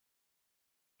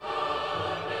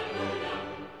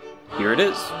here it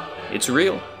is. It's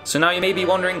real. So now you may be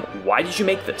wondering, why did you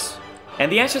make this?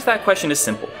 And the answer to that question is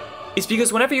simple. It's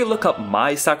because whenever you look up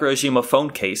Mai Sakurajima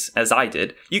phone case, as I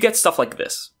did, you get stuff like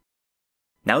this.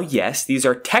 Now yes, these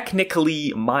are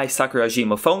technically Mai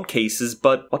Sakurajima phone cases,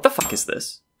 but what the fuck is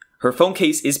this? Her phone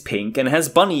case is pink and has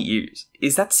bunny ears.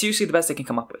 Is that seriously the best I can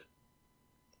come up with?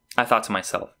 I thought to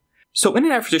myself. So in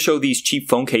an effort to show these cheap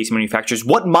phone case manufacturers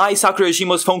what Mai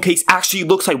Sakurajima's phone case actually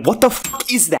looks like, what the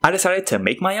fuck is that? I decided to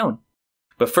make my own.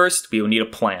 But first, we will need a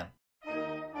plan.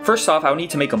 First off, I will need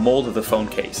to make a mold of the phone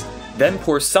case, then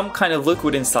pour some kind of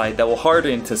liquid inside that will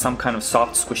harden into some kind of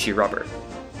soft, squishy rubber.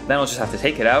 Then I'll just have to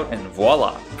take it out and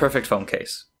voila, perfect phone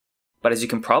case. But as you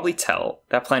can probably tell,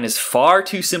 that plan is far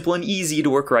too simple and easy to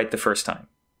work right the first time.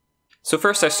 So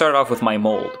first I started off with my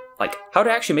mold, like how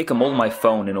to actually make a mold of my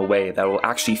phone in a way that will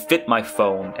actually fit my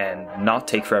phone and not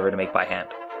take forever to make by hand.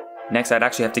 Next I'd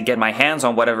actually have to get my hands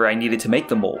on whatever I needed to make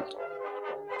the mold.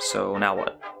 So now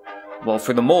what? Well,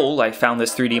 for the mold, I found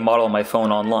this 3D model on my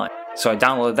phone online. So I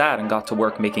downloaded that and got to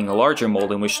work making a larger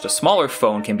mold in which the smaller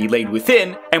phone can be laid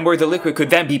within, and where the liquid could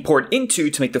then be poured into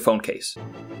to make the phone case.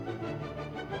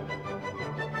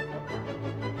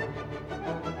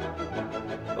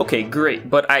 Okay, great,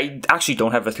 but I actually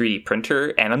don't have a 3D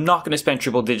printer, and I'm not going to spend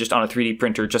triple digits on a 3D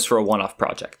printer just for a one-off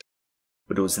project.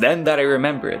 But it was then that I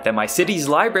remembered that my city's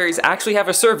libraries actually have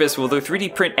a service where they'll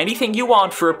 3D print anything you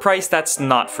want for a price that's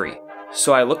not free.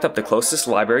 So I looked up the closest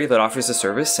library that offers the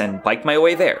service and biked my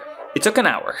way there. It took an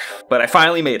hour, but I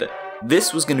finally made it.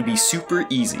 This was going to be super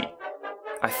easy,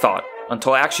 I thought,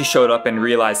 until I actually showed up and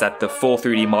realized that the full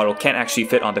 3D model can't actually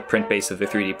fit on the print base of the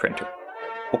 3D printer.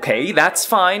 Okay, that's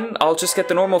fine. I'll just get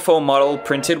the normal phone model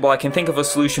printed while I can think of a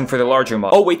solution for the larger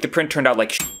model. Oh wait, the print turned out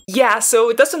like shit. Yeah, so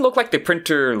it doesn't look like the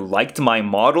printer liked my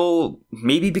model.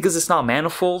 Maybe because it's not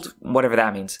manifold, whatever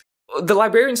that means. The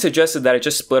librarian suggested that I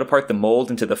just split apart the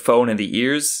mold into the phone and the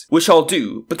ears, which I'll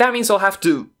do, but that means I'll have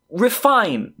to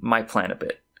refine my plan a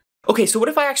bit. Okay, so what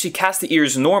if I actually cast the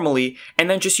ears normally and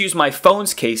then just use my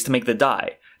phone's case to make the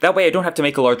die? That way I don't have to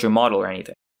make a larger model or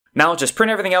anything. Now I'll just print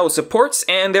everything out with supports,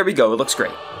 and there we go, it looks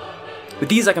great. With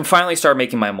these I can finally start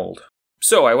making my mold.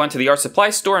 So I went to the art supply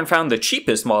store and found the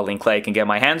cheapest modeling clay I can get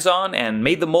my hands on, and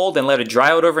made the mold and let it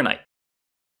dry out overnight.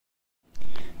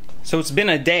 So it's been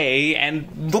a day,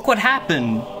 and look what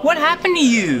happened. What happened to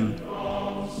you?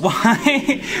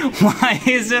 Why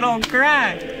is it all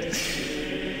cracked?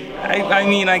 I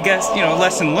mean, I guess, you know,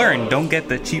 lesson learned. Don't get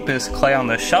the cheapest clay on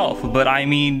the shelf, but I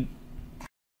mean...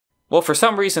 Well, for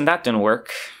some reason that didn't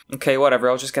work. Okay, whatever,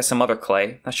 I'll just get some other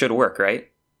clay. That should work,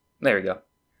 right? There we go.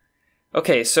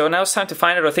 Okay, so now it's time to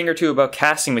find out a thing or two about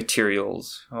casting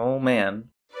materials. Oh man.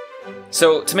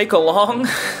 So, to make a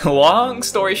long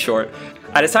story short,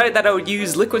 I decided that I would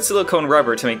use liquid silicone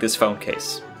rubber to make this phone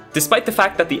case. Despite the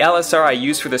fact that the LSR I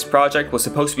used for this project was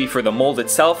supposed to be for the mold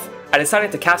itself, I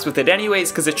decided to cast with it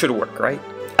anyways because it should work, right?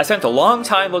 I spent a long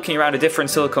time looking around at different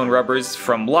silicone rubbers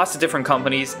from lots of different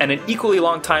companies and an equally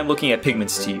long time looking at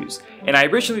pigments to use. And I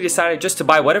originally decided just to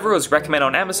buy whatever was recommended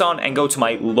on Amazon and go to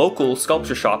my local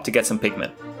sculpture shop to get some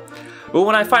pigment. But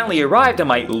when I finally arrived at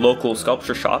my local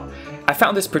sculpture shop, I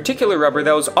found this particular rubber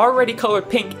that was already colored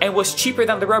pink and was cheaper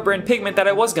than the rubber and pigment that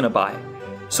I was gonna buy.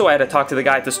 So I had to talk to the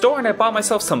guy at the store and I bought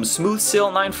myself some Smooth Seal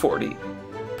 940.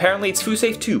 Apparently it's food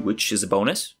safe too, which is a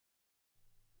bonus.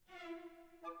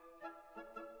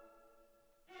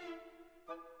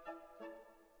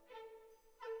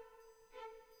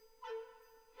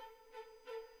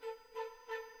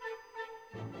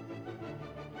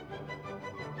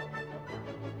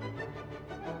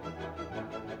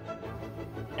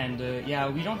 And yeah,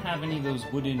 we don't have any of those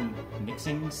wooden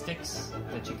mixing sticks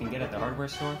that you can get at the hardware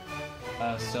store.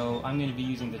 So I'm going to be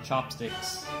using the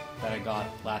chopsticks that I got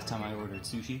last time I ordered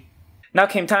sushi. Now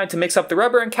came time to mix up the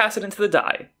rubber and cast it into the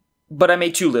die. But I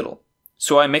made too little.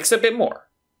 So I mixed a bit more.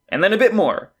 And then a bit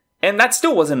more. And that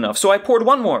still wasn't enough, so I poured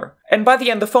one more. And by the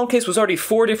end, the phone case was already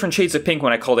 4 different shades of pink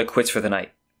when I called it quits for the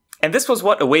night. And this was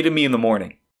what awaited me in the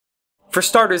morning. For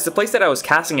starters, the place that I was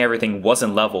casting everything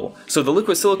wasn't level, so the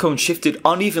liquid silicone shifted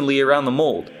unevenly around the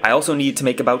mold. I also needed to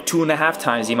make about 2.5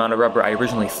 times the amount of rubber I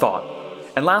originally thought.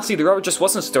 And lastly, the rubber just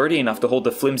wasn't sturdy enough to hold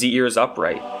the flimsy ears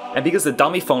upright. And because the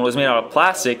dummy phone was made out of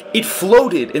plastic, it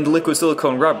floated in the liquid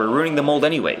silicone rubber, ruining the mold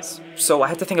anyways. So I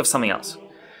had to think of something else.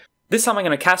 This time I'm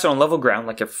going to cast it on level ground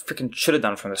like I freaking should have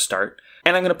done from the start.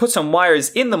 And I'm going to put some wires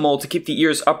in the mold to keep the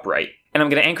ears upright. And I'm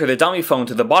going to anchor the dummy phone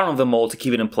to the bottom of the mold to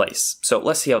keep it in place. So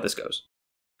let's see how this goes.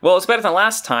 Well, it's better than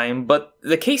last time, but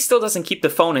the case still doesn't keep the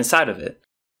phone inside of it.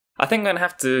 I think I'm going to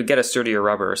have to get a sturdier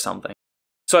rubber or something.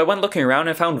 So I went looking around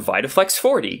and found Vitaflex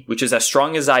 40, which is as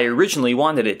strong as I originally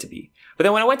wanted it to be. But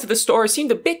then when I went to the store, it seemed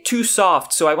a bit too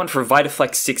soft, so I went for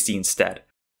Vitaflex 60 instead.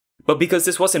 But because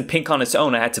this wasn't pink on its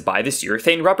own, I had to buy this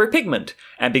urethane rubber pigment.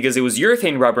 And because it was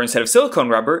urethane rubber instead of silicone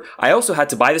rubber, I also had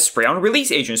to buy the spray-on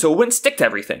release agent so it wouldn't stick to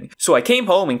everything. So I came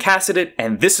home and casted it,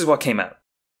 and this is what came out.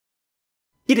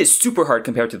 It is super hard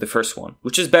compared to the first one,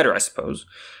 which is better I suppose.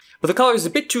 But the color is a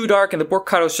bit too dark and the board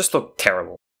cutouts just look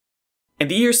terrible. And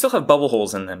the ears still have bubble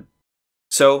holes in them.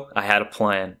 So I had a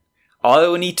plan. All I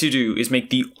would need to do is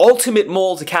make the ultimate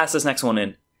mold to cast this next one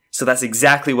in. So that's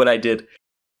exactly what I did.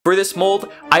 For this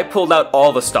mold, I pulled out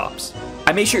all the stops.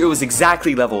 I made sure it was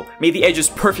exactly level, made the edges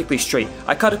perfectly straight.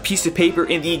 I cut a piece of paper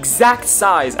in the exact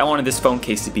size I wanted this phone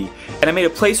case to be, and I made a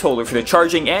placeholder for the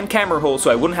charging and camera holes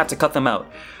so I wouldn't have to cut them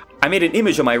out. I made an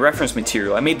image of my reference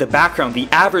material. I made the background the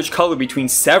average color between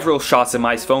several shots of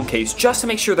my phone case just to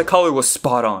make sure the color was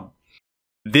spot on.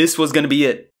 This was gonna be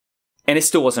it. And it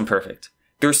still wasn't perfect.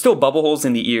 There were still bubble holes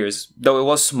in the ears, though it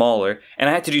was smaller, and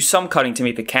I had to do some cutting to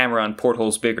make the camera and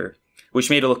portholes bigger, which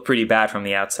made it look pretty bad from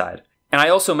the outside. And I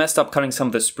also messed up cutting some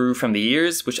of the sprue from the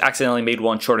ears, which accidentally made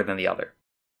one shorter than the other.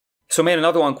 So I made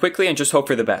another one quickly and just hoped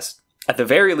for the best. At the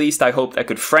very least, I hoped I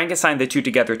could Frankenstein the two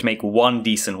together to make one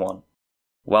decent one.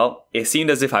 Well, it seemed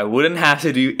as if I wouldn't have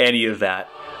to do any of that.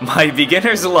 My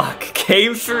beginner's luck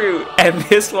came through, and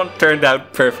this one turned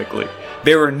out perfectly.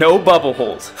 There were no bubble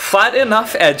holes, flat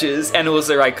enough edges, and it was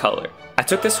the right color. I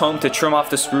took this home to trim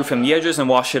off the sprue from the edges and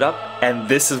wash it up, and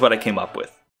this is what I came up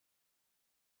with.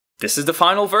 This is the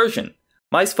final version.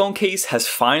 Mai's phone case has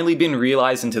finally been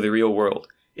realized into the real world.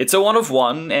 It's a one of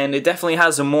one, and it definitely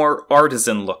has a more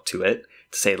artisan look to it,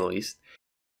 to say the least.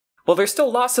 While there's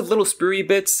still lots of little spruey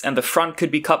bits, and the front could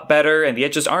be cut better, and the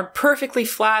edges aren't perfectly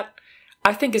flat,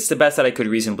 I think it's the best that I could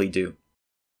reasonably do.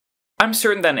 I'm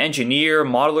certain that an engineer,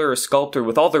 modeler, or sculptor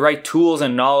with all the right tools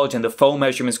and knowledge and the foam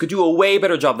measurements could do a way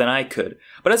better job than I could,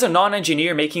 but as a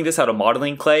non-engineer making this out of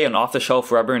modeling clay and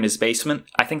off-the-shelf rubber in his basement,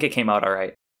 I think it came out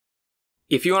alright.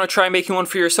 If you want to try making one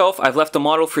for yourself, I've left a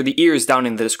model for the ears down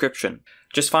in the description.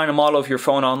 Just find a model of your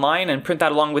phone online and print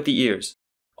that along with the ears.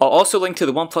 I'll also link to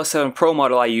the OnePlus 7 Pro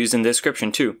model I used in the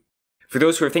description too. For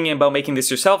those who are thinking about making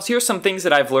this yourselves, here's some things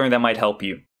that I've learned that might help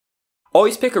you.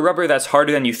 Always pick a rubber that's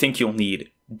harder than you think you'll need.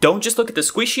 Don't just look at the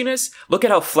squishiness, look at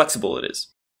how flexible it is.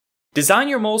 Design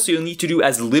your mold so you'll need to do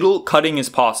as little cutting as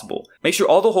possible. Make sure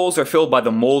all the holes are filled by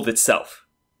the mold itself.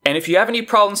 And if you have any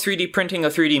problems 3D printing a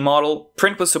 3D model,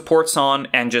 print with supports on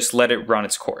and just let it run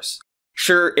its course.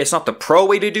 Sure, it's not the pro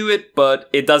way to do it, but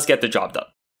it does get the job done.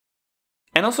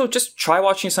 And also just try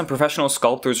watching some professional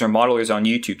sculptors or modelers on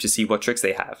YouTube to see what tricks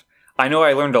they have. I know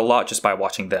I learned a lot just by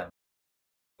watching them.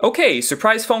 Okay,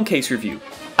 surprise phone case review.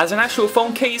 As an actual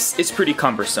phone case, it's pretty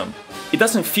cumbersome. It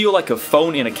doesn't feel like a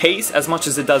phone in a case as much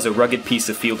as it does a rugged piece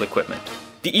of field equipment.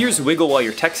 The ears wiggle while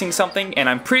you're texting something, and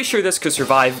I'm pretty sure this could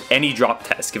survive any drop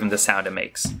test given the sound it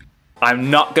makes.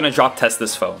 I'm not gonna drop test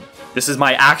this phone. This is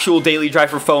my actual daily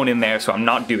driver phone in there, so I'm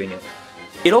not doing it.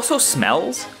 It also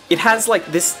smells. It has like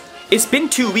this... It's been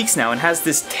 2 weeks now and has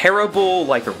this terrible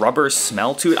like rubber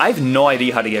smell to it. I have no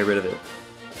idea how to get rid of it.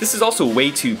 This is also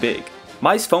way too big.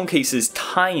 Mai's phone case is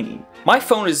tiny. My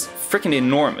phone is freaking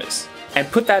enormous.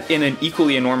 And put that in an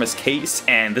equally enormous case,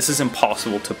 and this is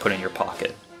impossible to put in your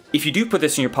pocket. If you do put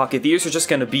this in your pocket, the ears are just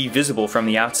going to be visible from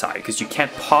the outside, because you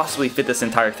can't possibly fit this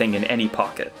entire thing in any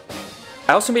pocket.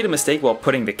 I also made a mistake while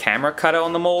putting the camera cutout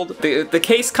on the mold. The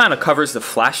case kind of covers the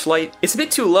flashlight. It's a bit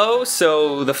too low,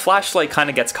 so the flashlight kind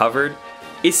of gets covered.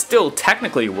 It still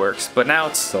technically works, but now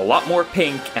it's a lot more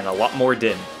pink and a lot more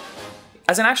dim.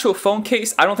 As an actual phone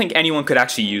case, I don't think anyone could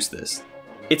actually use this.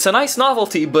 It's a nice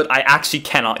novelty, but I actually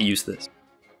cannot use this.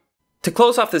 To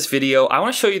close off this video, I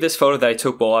want to show you this photo that I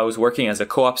took while I was working as a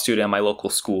co-op student at my local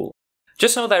school.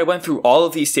 Just know that I went through all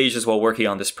of these stages while working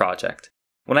on this project.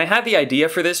 When I had the idea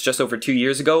for this just over 2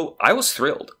 years ago, I was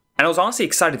thrilled, and I was honestly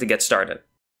excited to get started.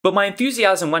 But my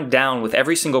enthusiasm went down with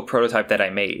every single prototype that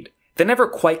I made. They never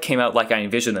quite came out like I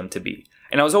envisioned them to be,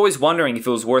 and I was always wondering if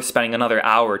it was worth spending another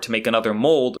hour to make another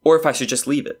mold, or if I should just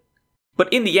leave it.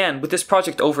 But in the end, with this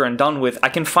project over and done with, I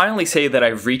can finally say that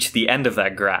I've reached the end of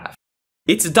that graph.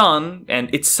 It's done,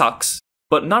 and it sucks,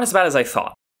 but not as bad as I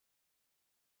thought.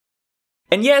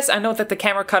 And yes, I know that the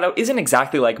camera cutout isn't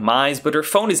exactly like Mai's, but her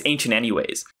phone is ancient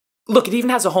anyways. Look, it even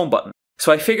has a home button,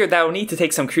 so I figured that I would need to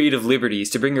take some creative liberties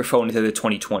to bring her phone into the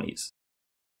 2020s.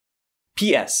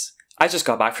 P.S. I just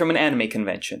got back from an anime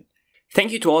convention.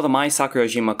 Thank you to all the Mai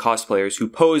Sakurajima cosplayers who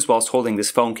posed whilst holding this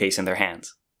phone case in their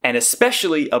hands. And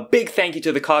especially a big thank you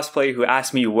to the cosplayer who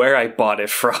asked me where I bought it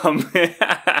from.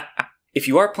 If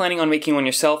you are planning on making one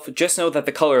yourself, just know that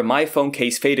the color of my phone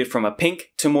case faded from a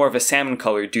pink to more of a salmon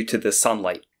color due to the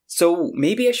sunlight. So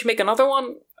maybe I should make another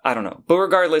one? I don't know. But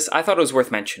regardless, I thought it was worth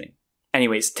mentioning.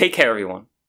 Anyways, take care everyone.